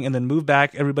something and then move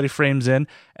back, everybody frames in,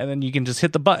 and then you can just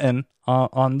hit the button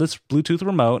on this Bluetooth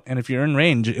remote, and if you're in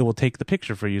range, it will take the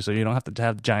picture for you, so you don't have to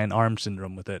have giant arm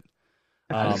syndrome with it.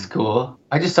 That's cool.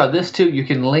 I just saw this too. You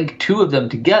can link two of them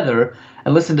together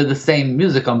and listen to the same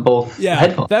music on both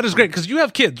headphones. That is great, because you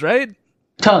have kids, right?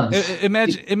 Tons.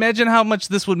 Imagine how much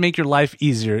this would make your life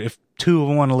easier if two of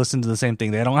them want to listen to the same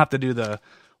thing. They don't have to do the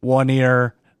one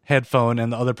ear headphone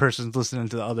and the other person's listening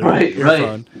to the other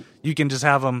earphone. Right. You can just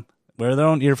have them wear their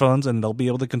own earphones, and they'll be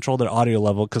able to control their audio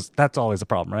level, because that's always a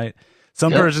problem, right?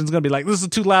 Some person's going to be like, this is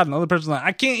too loud, and the other person's like,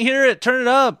 I can't hear it, turn it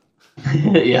up.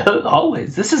 Yeah,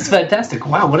 always. This is fantastic.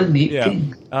 Wow, what a neat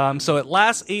thing. So it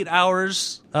lasts 8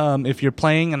 hours if you're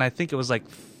playing, and I think it was like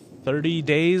 30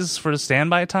 days for the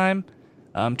standby time.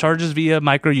 Charges via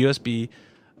micro USB.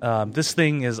 This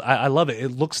thing is, I love it. It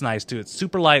looks nice too. It's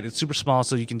super light. It's super small,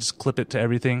 so you can just clip it to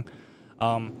everything.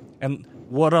 And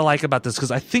what I like about this,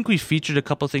 because I think we featured a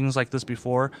couple things like this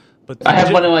before, but I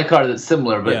have one in my car that's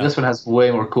similar, but this one has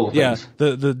way more cool things.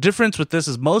 Yeah, the difference with this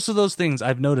is most of those things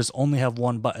I've noticed only have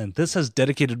one button. This has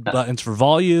dedicated buttons for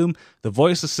volume, the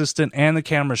voice assistant, and the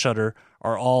camera shutter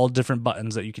are all different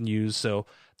buttons that you can use. So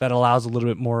that allows a little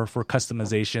bit more for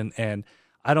customization. And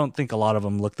I don't think a lot of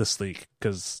them look this sleek,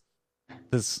 because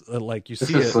this, like you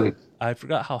see it, sleek. I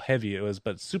forgot how heavy it was,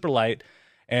 but it's super light.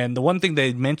 And the one thing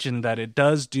they mentioned that it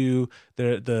does do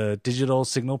the digital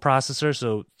signal processor,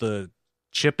 so the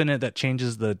chip in it that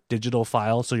changes the digital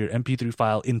file, so your MP3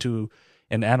 file into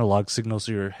an analog signal,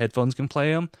 so your headphones can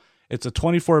play them. It's a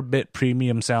 24-bit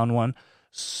premium sound one.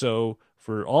 So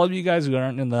for all of you guys who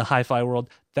aren't in the hi-fi world,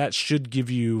 that should give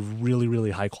you really,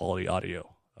 really high-quality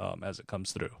audio as it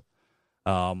comes through.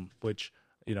 Which,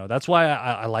 that's why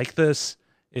I like this.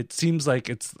 It seems like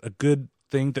it's a good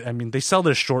thing. They sell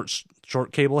their short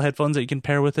cable headphones that you can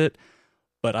pair with it,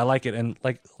 but I like it. And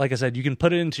like I said, you can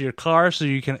put it into your car, so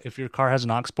you can, if your car has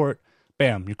an aux port,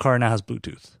 bam, your car now has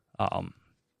Bluetooth.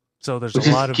 So there's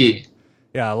a lot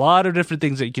of different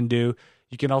things that you can do.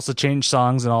 You can also change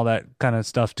songs and all that kind of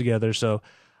stuff together. So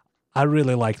I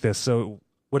really like this. So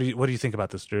what do you think about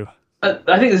this, Drew?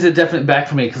 I think this is a definite back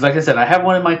for me, because like I said, I have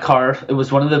one in my car. It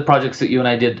was one of the projects that you and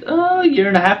I did a year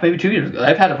and a half, maybe 2 years ago.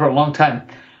 I've had it for a long time.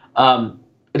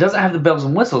 It doesn't have the bells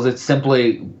and whistles. It's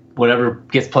simply whatever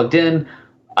gets plugged in,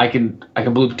 I can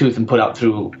Bluetooth and put out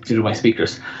through my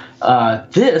speakers.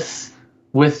 This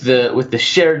with the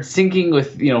shared syncing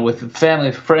with family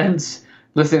and friends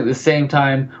listening at the same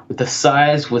time, with the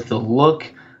size, with the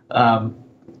look. Wow,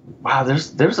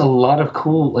 there's a lot of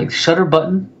cool, like, shutter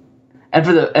button, and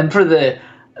for the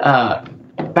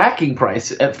backing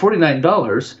price at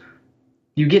 $49.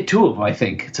 You get two of them, I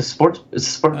think. It's a sport pack.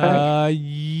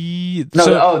 The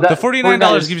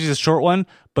 $49 gives you the short one,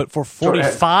 but for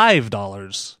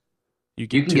 $45, you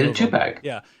can get a 2-pack.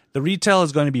 Yeah, the retail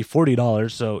is going to be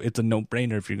 $40, so it's a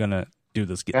no-brainer if you're going to do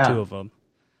this. Get two of them.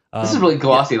 This is really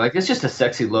glossy. Like, it's just a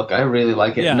sexy look. I really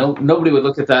like it. Yeah. Nobody would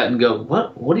look at that and go,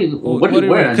 "What are you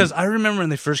wearing?" Because I remember when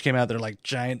they first came out, they're like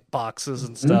giant boxes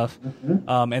and stuff.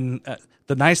 Mm-hmm. And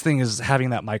the nice thing is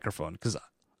having that microphone, because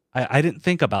I didn't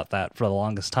think about that for the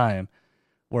longest time,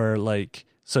 where, like,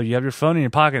 so you have your phone in your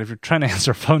pocket. If you're trying to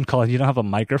answer a phone call and you don't have a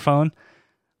microphone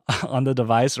on the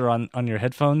device or on your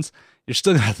headphones, you're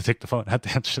still going to have to take the phone, have to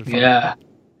answer the phone.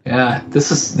 Yeah.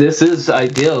 This is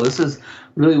ideal. This is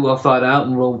really well thought out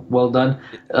and well done.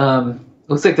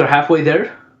 Looks like they're halfway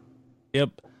there.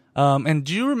 Yep. And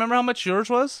do you remember how much yours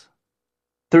was?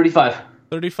 35.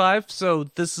 35. So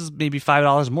this is maybe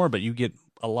 $5 more, but you get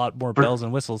a lot more bells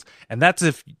and whistles. And that's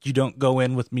if you don't go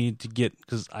in with me to get,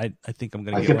 because I think I'm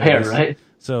going to get compare, one of these. right?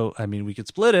 So, I mean, we could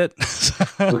split it.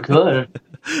 We could.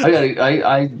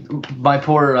 My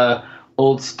poor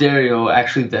old stereo,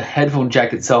 actually the headphone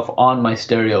jack itself on my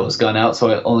stereo has gone out, so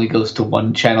it only goes to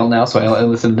one channel now, so I only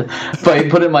listen to, if I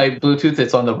put in my Bluetooth,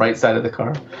 it's on the right side of the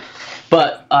car.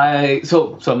 But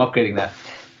so I'm upgrading that.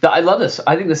 I love this.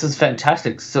 I think this is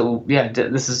fantastic. So yeah,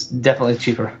 this is definitely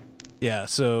cheaper. Yeah,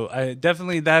 so I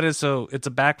definitely, that is, so it's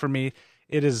a back for me.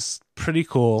 It is pretty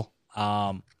cool.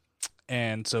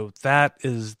 And so that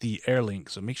is the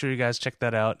Airlink. So make sure you guys check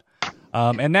that out.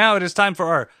 And now it is time for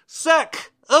our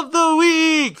Sec of the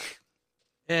Week.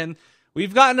 And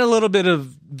we've gotten a little bit of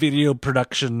video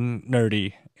production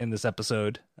nerdy in this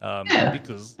episode.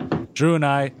 Because Drew and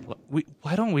I,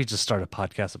 why don't we just start a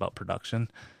podcast about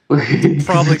production?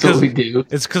 Probably because we do.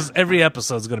 It's because every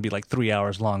episode is going to be like 3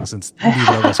 hours long since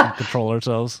neither of us can control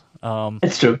ourselves.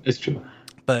 It's true.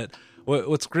 But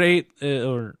what's great,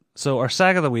 so our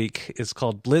SAG of the week is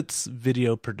called Blitz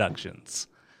Video Productions.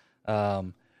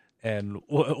 And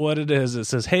what it is, it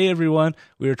says, "Hey everyone,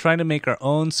 we are trying to make our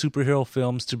own superhero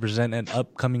films to present at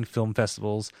upcoming film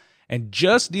festivals and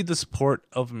just need the support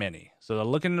of many. So they're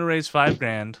looking to raise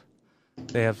 $5,000.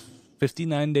 They have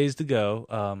 59 days to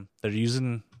go. They're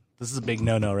using, this is a big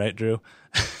no-no, right, Drew?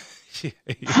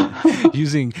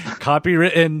 Using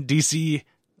copywritten DC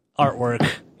artwork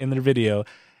in their video.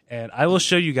 And I will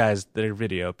show you guys their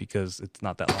video because it's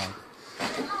not that long.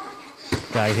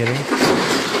 Guy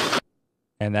hitting.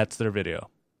 And that's their video.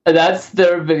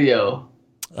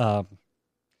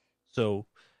 So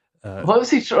what was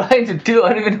he trying to do? I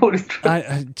don't even know what he's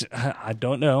trying. I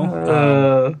don't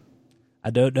know. I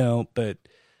don't know, but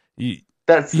you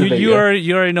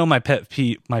already know my pet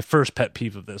peeve, my first pet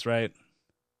peeve of this, right?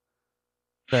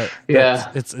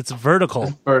 It's vertical.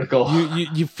 It's vertical.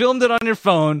 You filmed it on your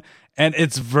phone and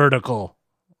it's vertical.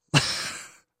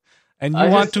 And you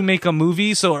want to make a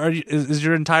movie, so is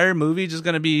your entire movie just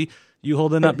going to be you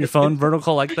holding up your phone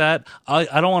vertical like that?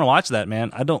 I don't want to watch that, man.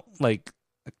 I don't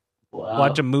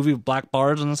watch a movie with black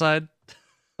bars on the side.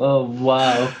 Oh,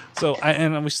 wow. So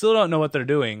and we still don't know what they're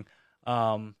doing.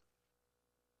 And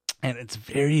it's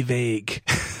very vague.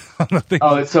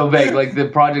 It's so vague. Like the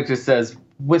project just says,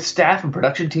 with staff and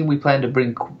production team, we plan to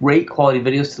bring great quality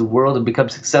videos to the world and become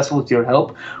successful with your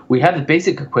help. We have the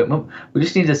basic equipment. We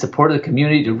just need the support of the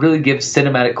community to really give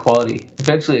cinematic quality.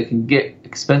 Eventually, it can get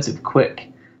expensive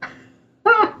quick.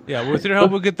 Yeah, with your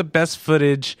help, we'll get the best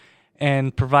footage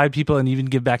and provide people and even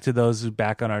give back to those who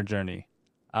back on our journey.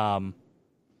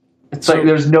 It's like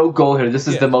there's no goal here. This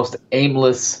is the most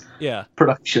aimless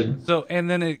production. So and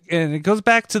then it goes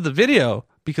back to the video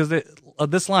because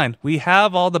of this line. We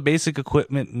have all the basic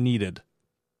equipment needed.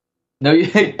 No,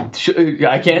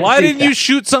 I can't. Why didn't you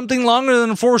shoot something longer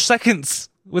than 4 seconds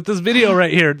with this video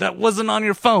right here? That wasn't on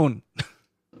your phone.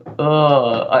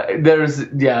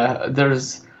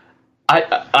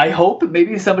 I hope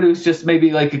maybe somebody was just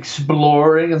maybe like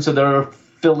exploring, and so they're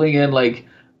filling in like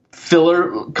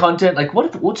filler content. Like, what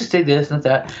if we'll just say this and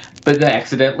that, but then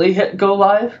accidentally hit go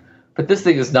live. But this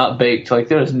thing is not baked. Like,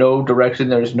 there is no direction.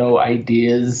 There's no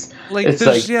ideas.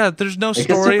 There's no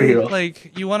story.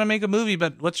 Like, you want to make a movie,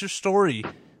 but what's your story?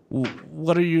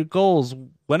 What are your goals?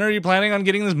 When are you planning on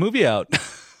getting this movie out?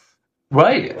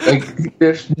 Right. Like,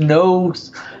 there's no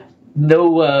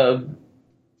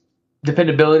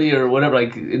dependability or whatever. I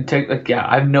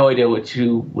have no idea what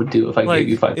you would do if I gave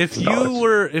you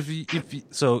 $5,000.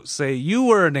 So say you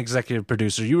were an executive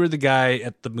producer, you were the guy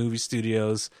at the movie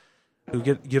studios who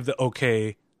give the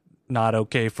okay, not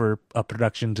okay for a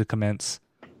production to commence.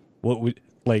 Would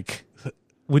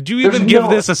you even give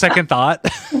this a second thought?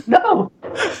 No.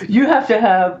 You have to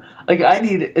have, I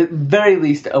need at very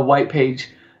least a white page,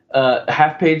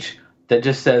 half page that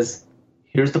just says,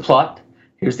 here's the plot,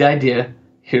 here's the idea,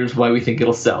 here's why we think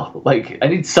it'll sell. I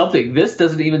need something. This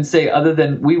doesn't even say other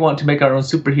than we want to make our own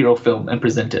superhero film and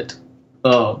present it.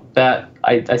 Oh,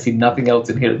 I see nothing else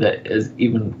in here that is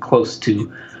even close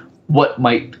to what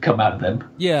might come out of them.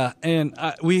 Yeah, and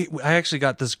I actually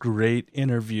got this great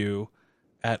interview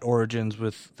at Origins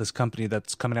with this company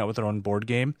that's coming out with their own board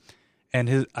game,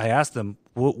 and I asked them,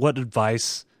 what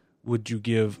advice would you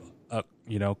give a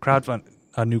new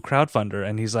crowdfunder?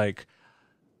 And he's like,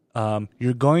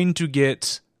 you're going to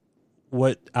get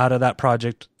what out of that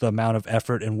project, the amount of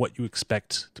effort and what you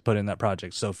expect to put in that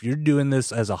project. So if you're doing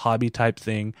this as a hobby type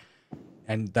thing,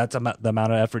 and that's the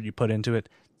amount of effort you put into it,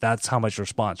 that's how much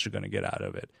response you're going to get out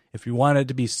of it. If you want it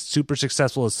to be super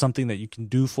successful as something that you can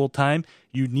do full time,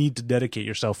 you need to dedicate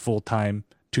yourself full time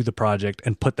to the project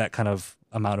and put that kind of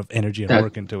amount of energy and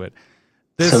work into it.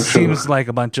 This seems like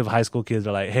a bunch of high school kids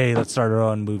are like, hey, let's start our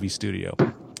own movie studio.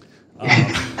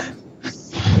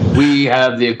 We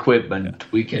have the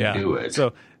equipment. We can do it.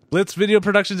 So Blitz Video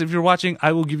Productions, if you're watching,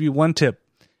 I will give you one tip.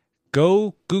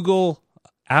 Go Google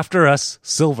After Us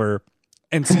Silver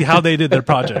and see how they did their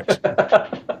project.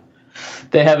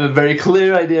 They have a very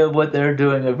clear idea of what they're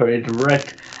doing, a very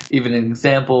direct, even an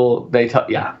example. They talk,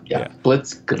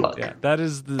 Blitz, good luck. Yeah, that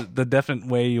is the definite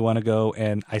way you want to go,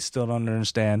 and I still don't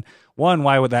understand. One,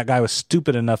 why would that guy was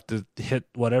stupid enough to hit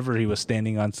whatever he was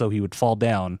standing on so he would fall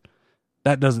down.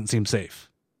 That doesn't seem safe.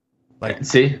 Like,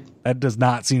 see? That does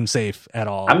not seem safe at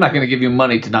all. I'm not going to give you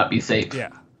money to not be safe. Yeah.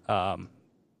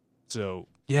 So,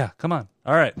 yeah, come on.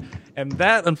 All right. And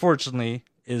that, unfortunately,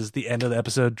 is the end of the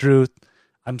episode. Drew,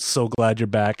 I'm so glad you're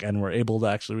back and we're able to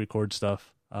actually record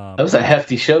stuff. That was a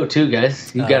hefty show, too,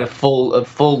 guys. You got a full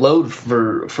load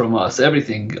from us.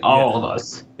 Everything. All of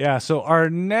us. Yeah, so our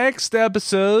next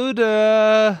episode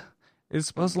is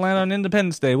supposed to land on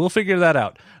Independence Day. We'll figure that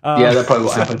out. That probably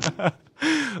will happen.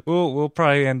 We'll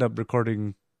probably end up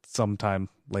recording sometime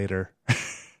later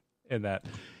in that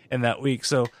week.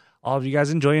 So all of you guys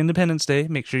enjoy Independence Day.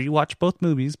 Make sure you watch both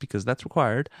movies because that's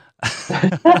required.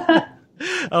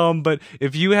 But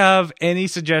if you have any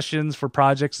suggestions for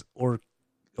projects or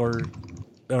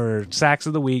sacks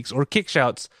of the weeks or kick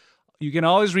shouts, you can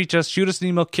always reach us. Shoot us an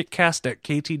email,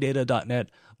 kickcast@ktdata.net,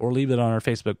 or leave it on our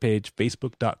Facebook page,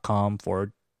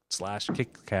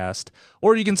 facebook.com/kickcast.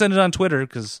 Or you can send it on Twitter,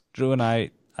 because Drew and I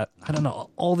don't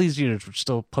know, all these years we're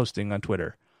still posting on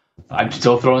Twitter. I'm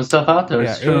still throwing stuff out there.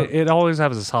 Yeah, it always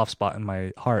has a soft spot in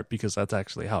my heart because that's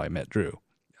actually how I met Drew.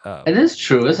 It is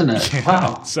true, isn't it? Yeah,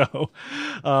 wow. So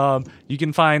you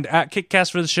can find at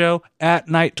Kickcast for the show, at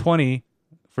Night20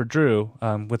 for Drew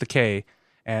with a K,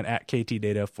 and at KT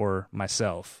Data for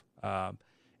myself.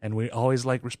 And we always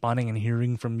like responding and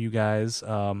hearing from you guys.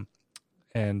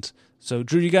 And so,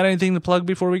 Drew, you got anything to plug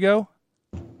before we go?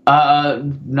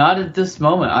 Not at this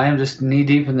moment. I am just knee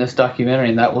deep in this documentary,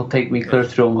 and that will take me clear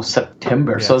through almost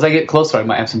September. Yeah. So as I get closer, I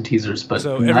might have some teasers, but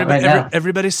not right now.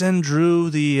 Everybody send Drew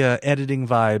the editing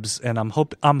vibes, and I'm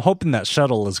hoping that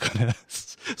shuttle is going to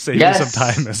save you some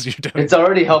time as you're doing. It's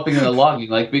already helping in the logging,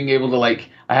 like being able to I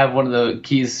have one of the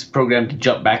keys programmed to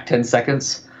jump back 10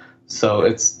 seconds, so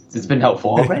it's been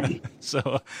helpful already.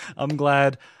 So I'm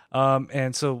glad.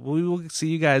 And so we will see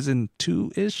you guys in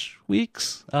 2-ish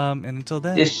weeks. And until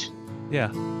then, Ish. Yeah.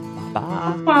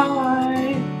 Bye. Bye.